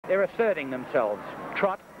they're asserting themselves.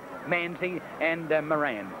 Trott, Manzi and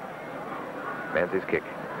Moran. Manzi's kick.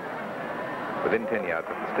 Within 10 yards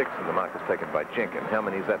of the sticks, and the mark is taken by Jenkin. How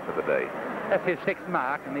many is that for the day? That's his 6th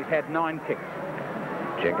mark, and he's had 9 kicks.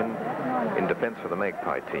 Jenkin in defence for the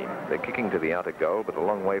Magpie team. They're kicking to the outer goal, but a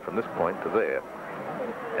long way from this point to there.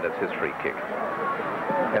 And it's his free kick.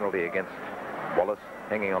 Penalty against Wallace,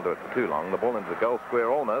 hanging onto it for too long. The ball into the goal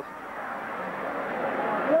square almost.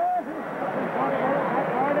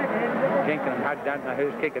 Jenkin and Hug don't know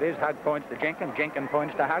whose kick it is. Hug points to Jenkin, Jenkin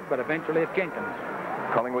points to Hug, but eventually it's Jenkin's.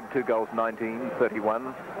 Collingwood 2 goals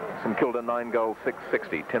 19-31. St Kilda 9 goals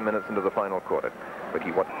 6-60. 10 minutes into the final quarter.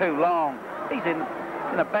 Ricky, what? Too long. He's in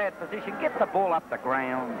a bad position. Get the ball up the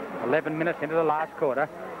ground. 11 minutes into the last quarter,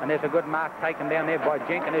 and there's a good mark taken down there by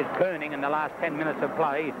Jenkin, who's burning in the last 10 minutes of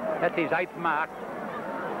play. That's his 8th mark.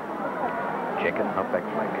 Jenkin up back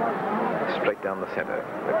flank. Straight down the centre.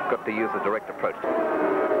 They've got to use the direct approach.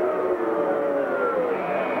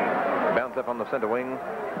 Bounce up on the centre wing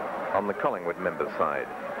on the Collingwood members' side.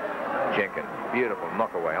 Jenkin, beautiful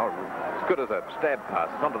knockaway. Oh, as good as a stab pass.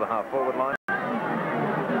 It's onto the half-forward line.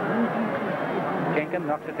 Jenkin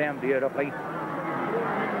knocks it down beautifully.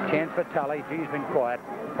 Chance for Tully. He's been quiet.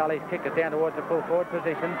 Tully's kicked it down towards the full-forward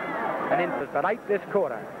position. And in but 8 this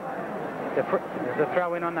quarter. There's a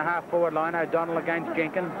throw-in on the half-forward line. O'Donnell against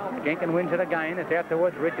Jenkin. Jenkin wins it again. It's out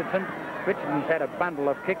towards Richardson. Richardson's had a bundle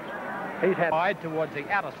of kicks. He's had wide towards the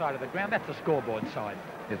outer side of the ground. That's the scoreboard side.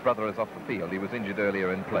 His brother is off the field. He was injured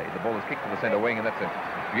earlier in play. The ball is kicked to the centre wing, and that's a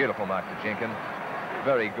beautiful mark to Jenkin.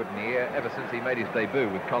 Very good in the air ever since he made his debut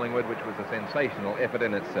with Collingwood, which was a sensational effort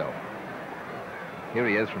in itself. Here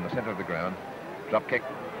he is from the centre of the ground. Drop kick,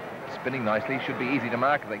 spinning nicely. Should be easy to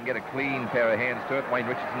mark if they can get a clean pair of hands to it. Wayne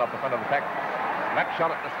Richardson off the front of the pack. Slap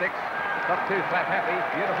shot at the sticks. Not too slap happy.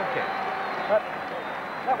 Beautiful kick.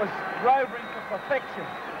 That was rovering to perfection.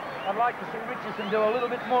 I'd like to see Richardson do a little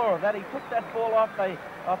bit more of that. He took that ball off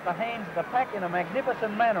the hands of the pack in a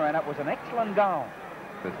magnificent manner, and it was an excellent goal.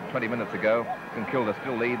 20 minutes ago, St Kilda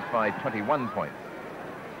still leads by 21 points.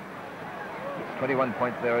 21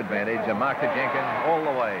 points their advantage. A mark to Jenkin all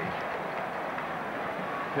the way.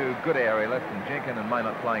 2 good aerialists, and Jenkin and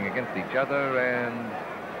Minot flying against each other, and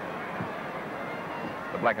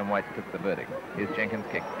the black and whites took the verdict. Here's Jenkin's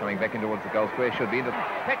kick, coming back in towards the goal square. Should be into...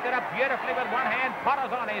 Picked it up beautifully with one hand.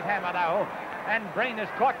 Potter's on his hammer though. And Breen is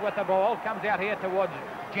caught with the ball. Comes out here towards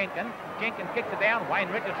Jenkin. Jenkin kicks it down.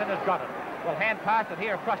 Wayne Richardson has got it. Will hand pass it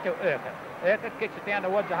here across to Urquhart. Urquhart kicks it down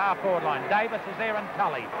towards the half-forward line. Davis is there and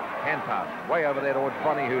Tully. Hand pass way over there towards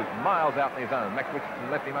Bonnie, who's miles out in his own. Max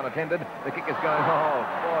Richardson left him unattended. The kick is going... Oh,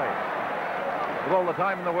 boy. With all the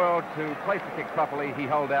time in the world to place the kick properly, he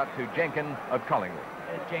held out to Jenkin of Collingwood.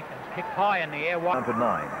 There's Jenkins. Kick high in the air. Down to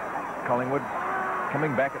 9. Collingwood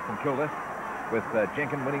coming back at St Kilda with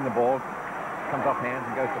Jenkin winning the ball. Comes off hands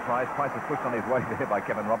and goes to Price. Price is pushed on his way there by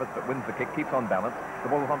Kevin Roberts, but wins the kick, keeps on balance. The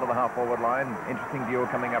ball is onto the half-forward line. Interesting duel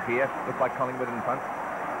coming up here. Looks like Collingwood in front.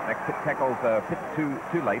 Max Pitt tackles Pitt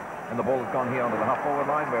too late, and the ball has gone here onto the half-forward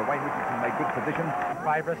line where Wayne Richardson made good position.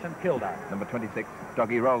 Favourites and Kilda. Number 26,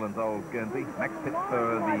 Doggy Rowland's old Guernsey. Max Pitt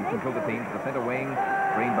for the St Kilda team to the centre wing.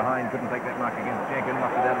 Green behind, couldn't take that mark against Jenkin.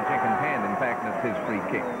 Knocked it out of Jenkin's hand, in fact, and it's his free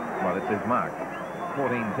kick. Well, it's his mark.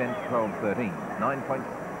 14-10, 12-13. 9 points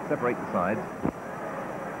separate the sides.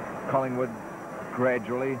 Collingwood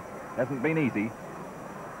gradually, hasn't been easy,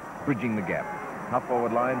 bridging the gap.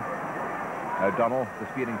 Half-forward line. O'Donnell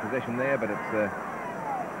disputing possession there, but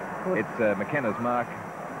it's McKenna's mark.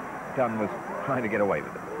 Dunn was trying to get away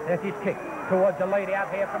with it. There's his kick towards the lead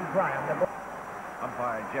out here from Graeme.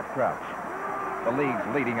 Umpire Jeff Crouch, the league's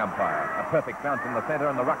leading umpire. A perfect bounce in the centre,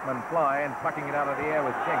 and the ruckman fly, and plucking it out of the air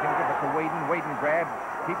was Jenkin. Gives it to Whedon. Whedon grabs.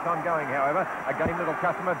 Keeps on going, however. A game little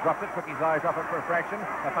customer dropped it, took his eyes off it for a fraction.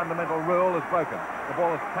 A fundamental rule is broken. The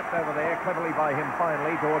ball is tucked over there, cleverly by him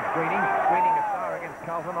finally, towards Greening. Greening a star against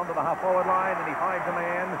Carlton onto the half-forward line, and he finds a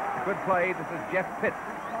man. Good play. This is Jeff Pitts.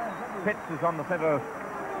 Pitts is on the centre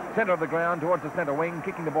of the ground towards the centre wing,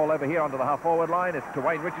 kicking the ball over here onto the half-forward line. It's to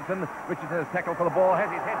Wayne Richardson. Richardson has tackled for the ball,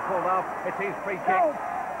 has his head pulled off. It's his free kick.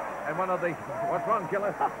 And one of the... What's wrong,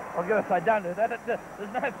 Killer? I guess I don't do that.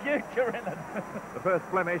 There's no future in it. The first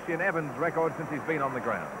blemish in Evans' record since he's been on the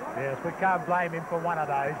ground. Yes, we can't blame him for one of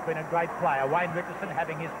those. Been a great player. Wayne Richardson,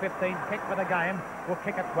 having his 15th kick for the game, will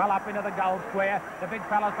kick it well up into the goal square. The big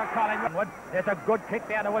fellas for Collingwood. There's a good kick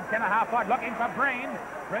down towards centre half wide, looking for Breen.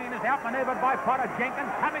 Breen is outmanoeuvred by Potter. Jenkin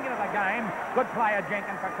coming into the game. Good player,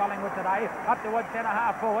 Jenkin, for Collingwood today. Up towards centre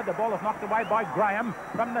half forward. The ball is knocked away by Graeme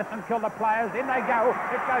from the St Kilda players. In they go.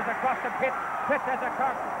 It goes across to Pitt. Pitt has a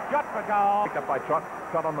shot for goal. Picked up by Trott.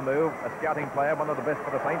 Todd on the move, a scouting player, one of the best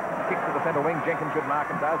for the Saints. Kicks to the centre wing. Jenkin should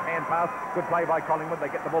mark and does. Hand pass. Good play by Collingwood. They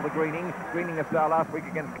get the ball to Greening. Greening a star last week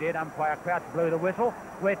against... Did umpire Crouch blew the whistle.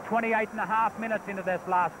 We're 28 and a half minutes into this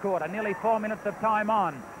last quarter. Nearly 4 minutes of time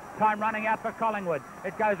on. Time running out for Collingwood.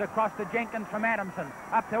 It goes across to Jenkins from Adamson.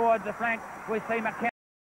 Up towards the flank. We see McKenna.